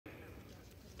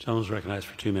Gentleman is recognized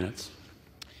for 2 minutes.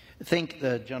 Thank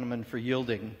the gentleman for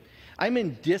yielding. I'm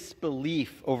in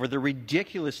disbelief over the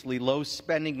ridiculously low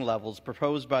spending levels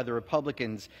proposed by the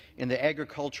Republicans in the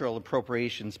Agricultural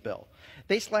Appropriations Bill.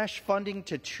 They slashed funding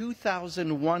to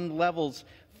 2001 levels,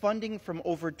 funding from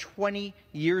over 20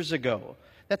 years ago.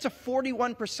 That's a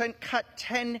 41% cut,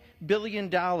 $10 billion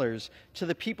to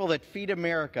the people that feed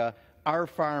America, our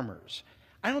farmers.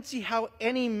 I don't see how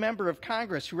any member of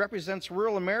Congress who represents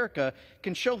rural America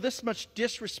can show this much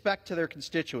disrespect to their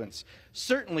constituents.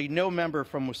 Certainly no member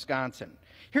from Wisconsin.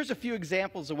 Here's a few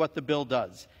examples of what the bill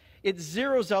does. It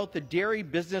zeroes out the Dairy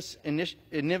Business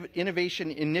Innovation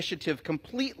Initiative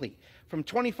completely, from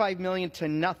 $25 million to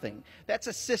nothing. That's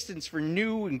assistance for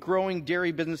new and growing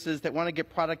dairy businesses that want to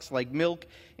get products like milk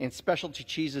and specialty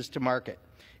cheeses to market.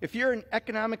 If you're an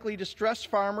economically distressed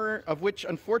farmer, of which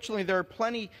unfortunately there are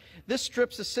plenty, this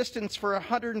strips assistance for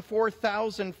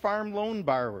 104,000 farm loan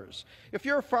borrowers. If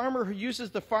you're a farmer who uses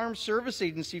the Farm Service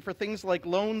Agency for things like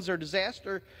loans or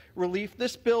disaster relief,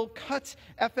 this bill cuts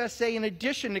FSA in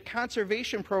addition to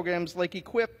conservation programs like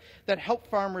EQIP that help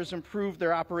farmers improve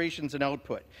their operations and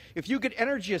output. If you get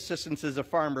energy assistance as a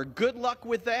farmer, good luck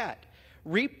with that.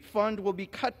 REAP fund will be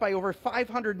cut by over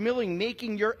 $500 million,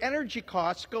 making your energy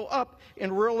costs go up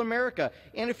in rural America.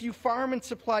 And if you farm and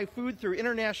supply food through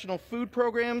international food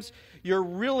programs, you're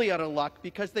really out of luck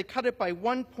because they cut it by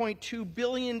 $1.2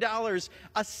 billion,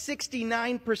 a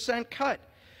 69% cut.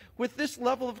 With this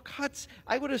level of cuts,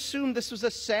 I would assume this was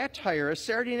a satire, a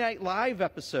Saturday Night Live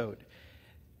episode.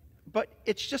 But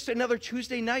it's just another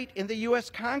Tuesday night in the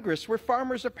U.S. Congress where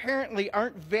farmers apparently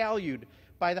aren't valued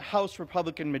by the House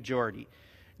Republican majority.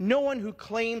 No one who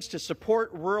claims to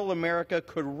support rural America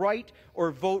could write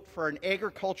or vote for an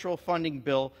agricultural funding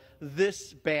bill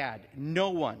this bad.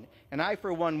 No one. And I,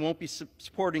 for one, won't be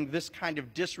supporting this kind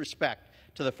of disrespect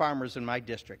to the farmers in my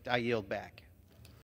district. I yield back.